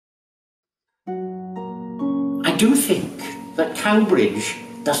do think that Cowbridge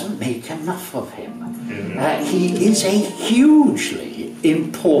doesn't make enough of him. He is a hugely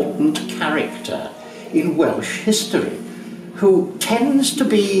important character in Welsh history, who tends to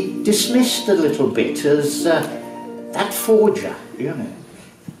be dismissed a little bit as that forger, you know.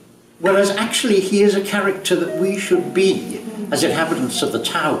 Whereas actually he is a character that we should be, as inhabitants of the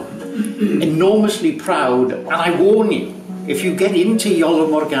town, enormously proud. And I warn you, if you get into Iolo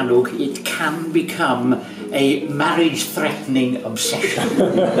Morgannwg, it can become a marriage-threatening obsession.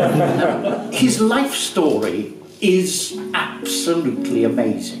 His life story is absolutely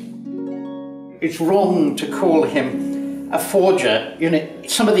amazing. It's wrong to call him a forger. You know,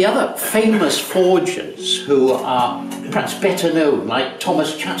 some of the other famous forgers who are perhaps better known, like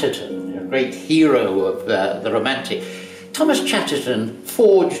Thomas Chatterton, a great hero of the Romantic. Thomas Chatterton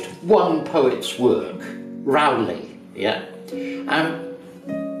forged one poet's work, Rowley, yeah?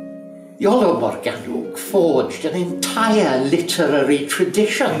 Iolo Morgannwg forged an entire literary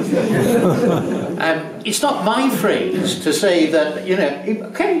tradition. It's not my phrase to say that, you know,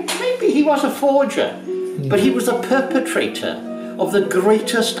 okay, maybe he was a forger, but he was the perpetrator of the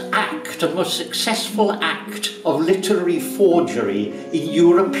greatest act, and most successful act of literary forgery in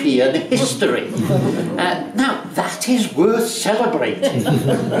European history. Now, that is worth celebrating.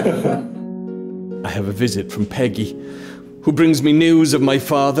 I have a visit from Peggy, who brings me news of my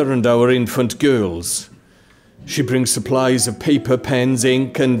father and our infant girls. She brings supplies of paper, pens,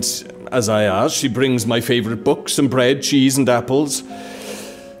 ink, and, as I ask, she brings my favourite books and bread, cheese and apples,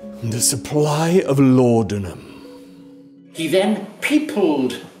 and a supply of laudanum. He then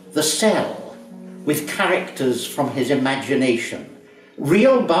peopled the cell with characters from his imagination,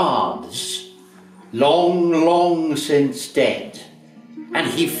 real bards, long, long since dead, and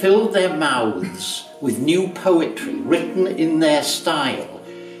he filled their mouths with new poetry written in their style,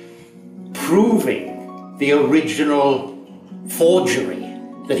 proving the original forgery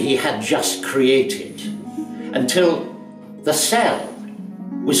that he had just created, until the cell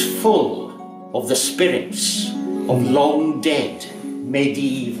was full of the spirits of long-dead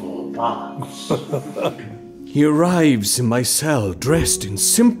medieval bards. He arrives in my cell dressed in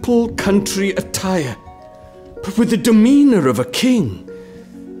simple country attire, but with the demeanour of a king.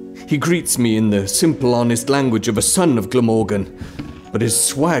 He greets me in the simple, honest language of a son of Glamorgan, but his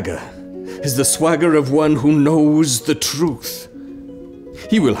swagger is the swagger of one who knows the truth.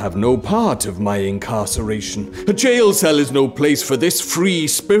 He will have no part of my incarceration. A jail cell is no place for this free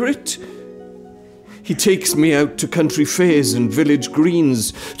spirit. He takes me out to country fairs and village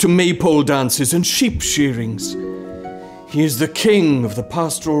greens, to maypole dances and sheep shearings. He is the king of the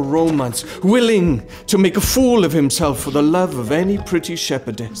pastoral romance, willing to make a fool of himself for the love of any pretty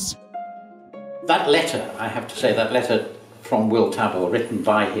shepherdess. That letter, I have to say, that letter from Will Tabor, written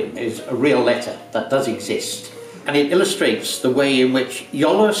by him, is a real letter that does exist. And it illustrates the way in which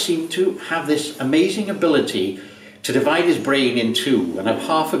Iolo seemed to have this amazing ability to divide his brain in two and have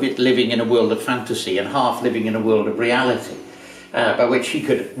half of it living in a world of fantasy and half living in a world of reality, by which he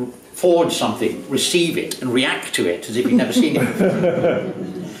could forge something, receive it, and react to it as if he'd never seen it before.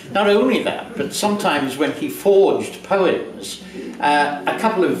 Not only that, but sometimes when he forged poems, a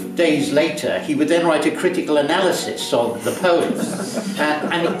couple of days later, he would then write a critical analysis of the poem,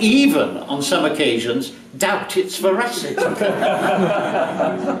 and even, on some occasions, doubt its veracity.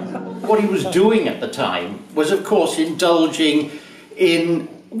 What he was doing at the time was, of course, indulging in,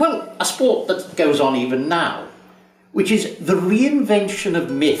 well, a sport that goes on even now, which is the reinvention of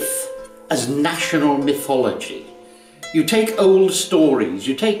myth as national mythology. You take old stories,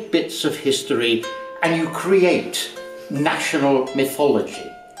 you take bits of history, and you create national mythology.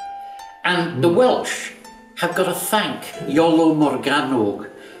 And the Welsh have got to thank Iolo Morgannwg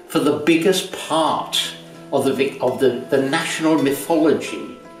for the biggest part of the national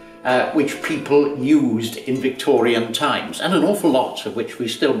mythology which people used in Victorian times, and an awful lot of which we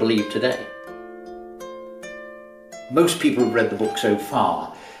still believe today. Most people who've read the book so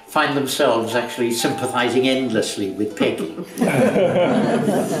far find themselves actually sympathising endlessly with Peggy.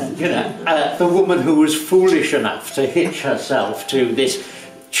 You know, the woman who was foolish enough to hitch herself to this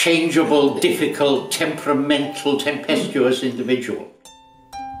changeable, difficult, temperamental, tempestuous individual.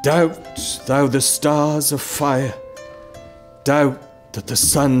 Doubt thou the stars of fire, doubt that the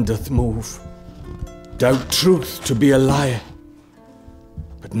sun doth move, doubt truth to be a liar,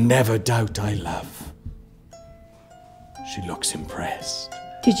 but never doubt I love. She looks impressed.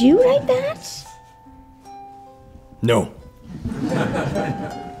 Did you write that? No.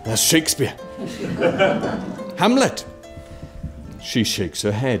 That's Shakespeare. Hamlet. She shakes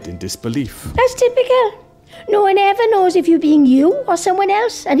her head in disbelief. That's typical. No one ever knows if you're being you or someone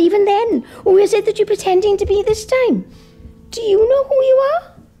else, and even then, who is it that you're pretending to be this time? Do you know who you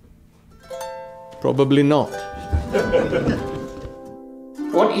are? Probably not.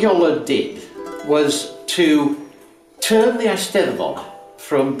 What Iolo did was to turn the Eisteddfod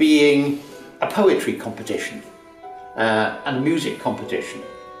from being a poetry competition and a music competition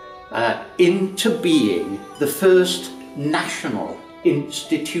into being the first national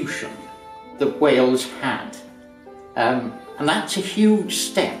institution that Wales had. And that's a huge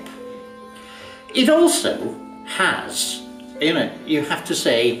step. It also has, you have to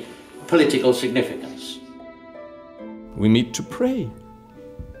say, political significance. We meet to pray,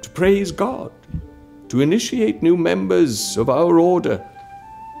 to praise God, to initiate new members of our order,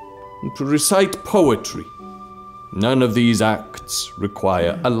 and to recite poetry. None of these acts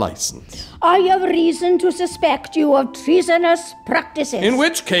require a license. I have reason to suspect you of treasonous practices. In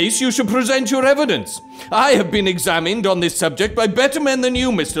which case, you should present your evidence. I have been examined on this subject by better men than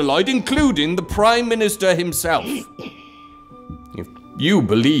you, Mr. Lloyd, including the Prime Minister himself. If you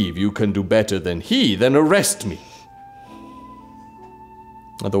believe you can do better than he, then arrest me.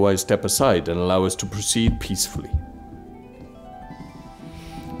 Otherwise, step aside and allow us to proceed peacefully.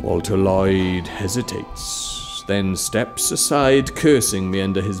 Walter Lloyd hesitates, then steps aside, cursing me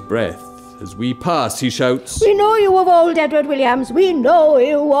under his breath. As we pass, he shouts, We know you of old, Edward Williams. We know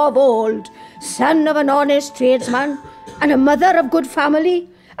you of old. Son of an honest tradesman and a mother of good family.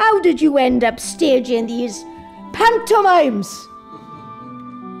 How did you end up staging these pantomimes?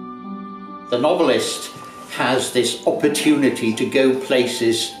 The novelist has this opportunity to go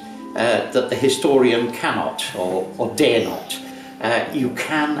places that the historian cannot or dare not. You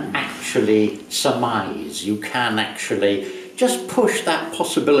can actually surmise, you can actually just push that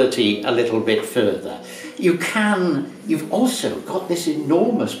possibility a little bit further. You've also got this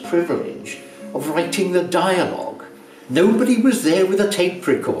enormous privilege of writing the dialogue. Nobody was there with a tape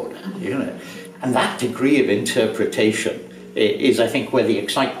recorder, and that degree of interpretation is, I think, where the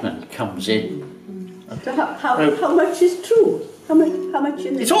excitement comes in. So how much is true? How much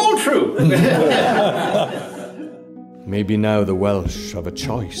in this? It's all true! Maybe now the Welsh have a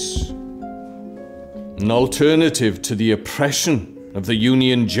choice. An alternative to the oppression of the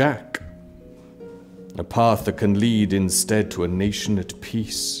Union Jack. A path that can lead instead to a nation at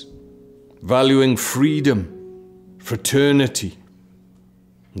peace, valuing freedom, fraternity,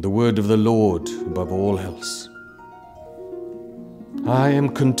 and the word of the Lord above all else. I am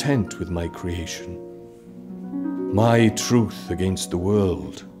content with my creation, my truth against the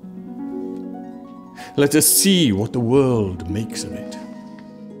world. Let us see what the world makes of it.